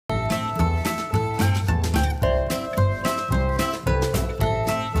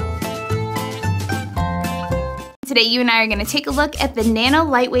Today you and I are going to take a look at the Nano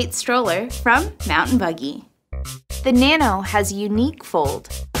lightweight stroller from Buggy. The Nano has a unique fold,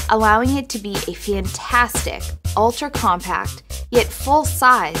 allowing it to be a fantastic, ultra-compact, yet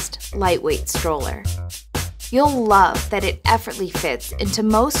full-sized lightweight stroller. You'll love that it effortlessly fits into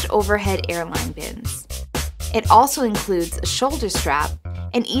most overhead airline bins. It also includes a shoulder strap,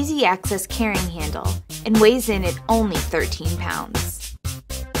 an easy-access carrying handle, and weighs in at only 13 pounds.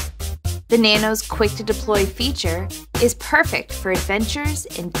 The Nano's quick-to-deploy feature is perfect for adventures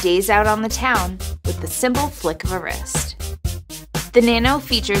and days out on the town with the simple flick of a wrist. The Nano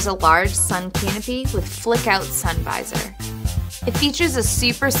features a large sun canopy with flick-out sun visor. It features a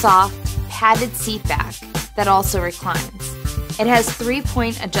super soft, padded seat back that also reclines. It has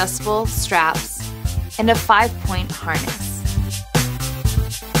 3-point adjustable straps and a 5-point harness.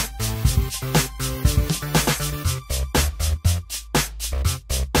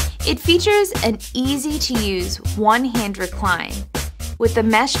 It features an easy-to-use one-hand recline with a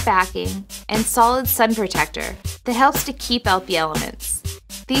mesh backing and solid sun protector that helps to keep out the elements.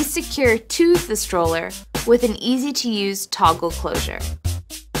 These secure to the stroller with an easy-to-use toggle closure.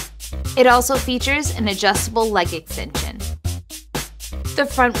 It also features an adjustable leg extension. The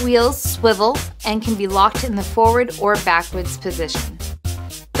front wheels swivel and can be locked in the forward or backwards position.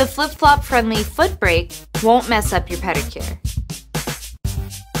 The flip-flop friendly foot brake won't mess up your pedicure.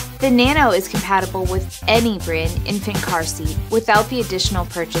 The Nano is compatible with any brand infant car seat without the additional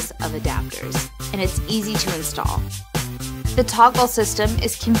purchase of adapters, and it's easy to install. The toggle system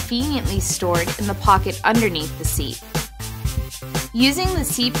is conveniently stored in the pocket underneath the seat. Using the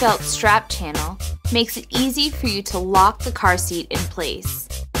seatbelt strap channel makes it easy for you to lock the car seat in place.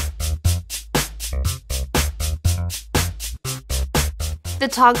 The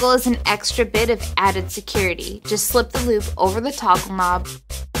toggle is an extra bit of added security. Just slip the loop over the toggle knob,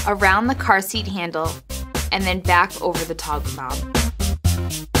 around the car seat handle, and then back over the toggle knob.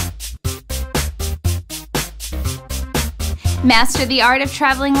 Master the art of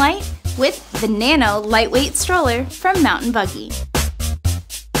traveling light with the Nano lightweight stroller from Buggy.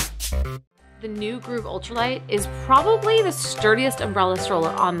 The new Groove Ultralight is probably the sturdiest umbrella stroller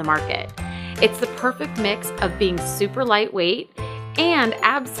on the market. It's the perfect mix of being super lightweight and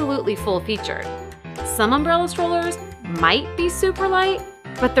absolutely full-featured. Some umbrella strollers might be super light,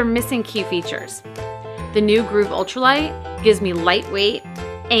 but they're missing key features. The new Groove Ultralight gives me lightweight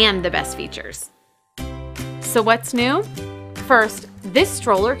and the best features. So what's new? First, this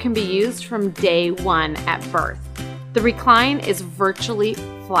stroller can be used from day one at birth. The recline is virtually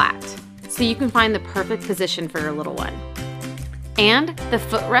flat, so you can find the perfect position for your little one. And the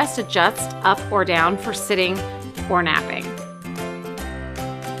footrest adjusts up or down for sitting or napping.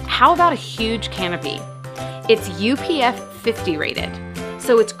 How about a huge canopy? It's UPF 50 rated,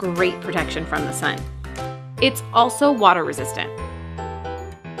 so it's great protection from the sun. It's also water resistant.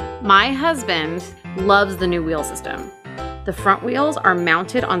 My husband loves the new wheel system. The front wheels are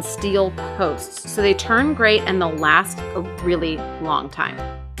mounted on steel posts, so they turn great and they'll last a really long time.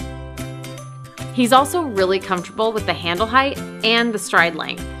 He's also really comfortable with the handle height and the stride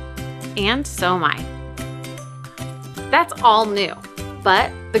length, and so am I. That's all new,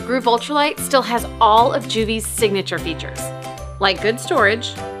 but the Groove Ultralight still has all of JOOVY's signature features, like good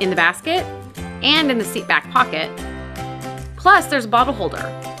storage in the basket and in the seat back pocket. Plus there's a bottle holder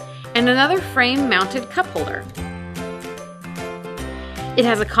and another frame-mounted cup holder. It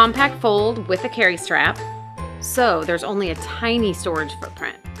has a compact fold with a carry strap, so there's only a tiny storage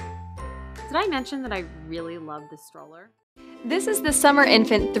footprint. Did I mention that I really love this stroller? This is the Summer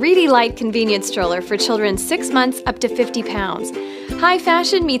Infant 3D Light Convenience Stroller for children 6 months up to 50 pounds. High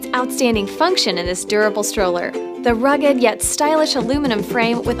fashion meets outstanding function in this durable stroller. The rugged yet stylish aluminum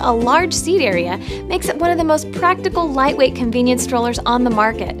frame with a large seat area makes it one of the most practical lightweight convenience strollers on the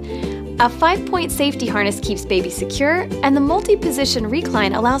market. A 5-point safety harness keeps baby secure, and the multi-position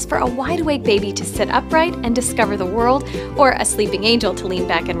recline allows for a wide-awake baby to sit upright and discover the world, or a sleeping angel to lean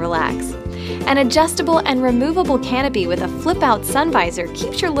back and relax. An adjustable and removable canopy with a flip-out sun visor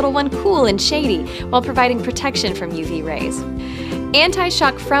keeps your little one cool and shady while providing protection from UV rays.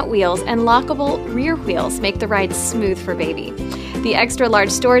 Anti-shock front wheels and lockable rear wheels make the ride smooth for baby. The extra-large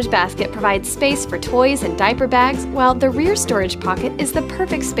storage basket provides space for toys and diaper bags, while the rear storage pocket is the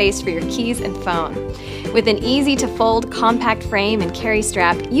perfect space for your keys and phone. With an easy-to-fold compact frame and carry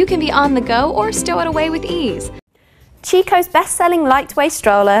strap, you can be on the go or stow it away with ease. Chicco's best-selling Liteway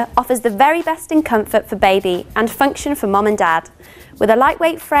stroller offers the very best in comfort for baby and function for mom and dad. With a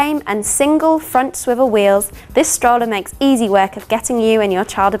lightweight frame and single front swivel wheels, this stroller makes easy work of getting you and your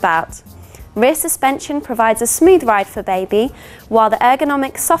child about. Rear suspension provides a smooth ride for baby, while the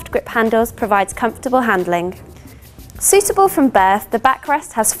ergonomic soft grip handles provides comfortable handling. Suitable from birth, the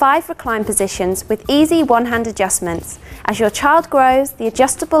backrest has 5 recline positions with easy one-hand adjustments. As your child grows, the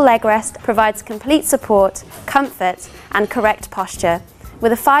adjustable leg rest provides complete support, comfort and correct posture,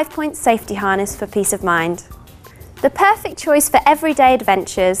 with a 5-point safety harness for peace of mind. The perfect choice for everyday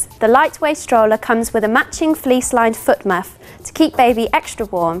adventures, the Liteway stroller comes with a matching fleece-lined foot muff to keep baby extra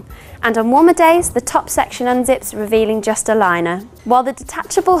warm, and on warmer days the top section unzips, revealing just a liner, while the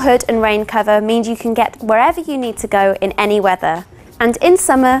detachable hood and rain cover means you can get wherever you need to go in any weather. And in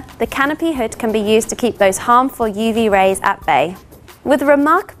summer, the canopy hood can be used to keep those harmful UV rays at bay. With a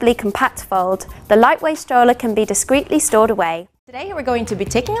remarkably compact fold, the Liteway stroller can be discreetly stored away. Today we're going to be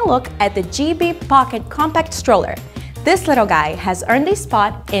taking a look at the JOOVY Pockit Compact Stroller. This little guy has earned a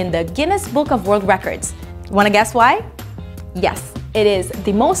spot in the Guinness Book of World Records. Wanna guess why? Yes, it is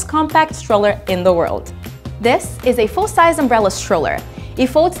the most compact stroller in the world. This is a full-size umbrella stroller. It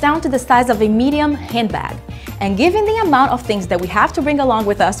folds down to the size of a medium handbag. And given the amount of things that we have to bring along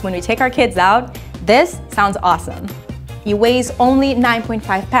with us when we take our kids out, this sounds awesome. It weighs only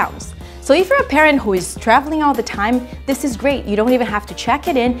 9.5 pounds. So if you're a parent who is traveling all the time, this is great. You don't even have to check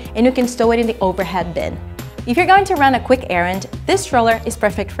it in and you can stow it in the overhead bin. If you're going to run a quick errand, this stroller is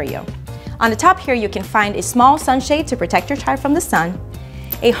perfect for you. On the top here, you can find a small sunshade to protect your child from the sun,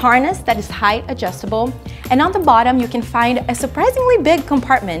 a harness that is height adjustable, and on the bottom you can find a surprisingly big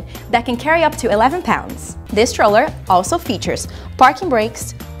compartment that can carry up to 11 pounds. This stroller also features parking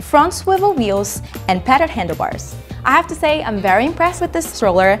brakes, front swivel wheels, and padded handlebars. I have to say I'm very impressed with this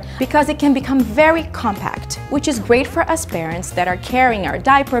stroller because it can become very compact, which is great for us parents that are carrying our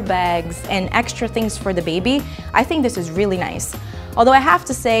diaper bags and extra things for the baby. I think this is really nice. Although I have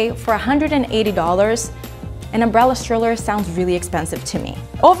to say, for $180, an umbrella stroller sounds really expensive to me.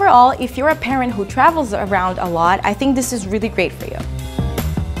 Overall, if you're a parent who travels around a lot, I think this is really great for you.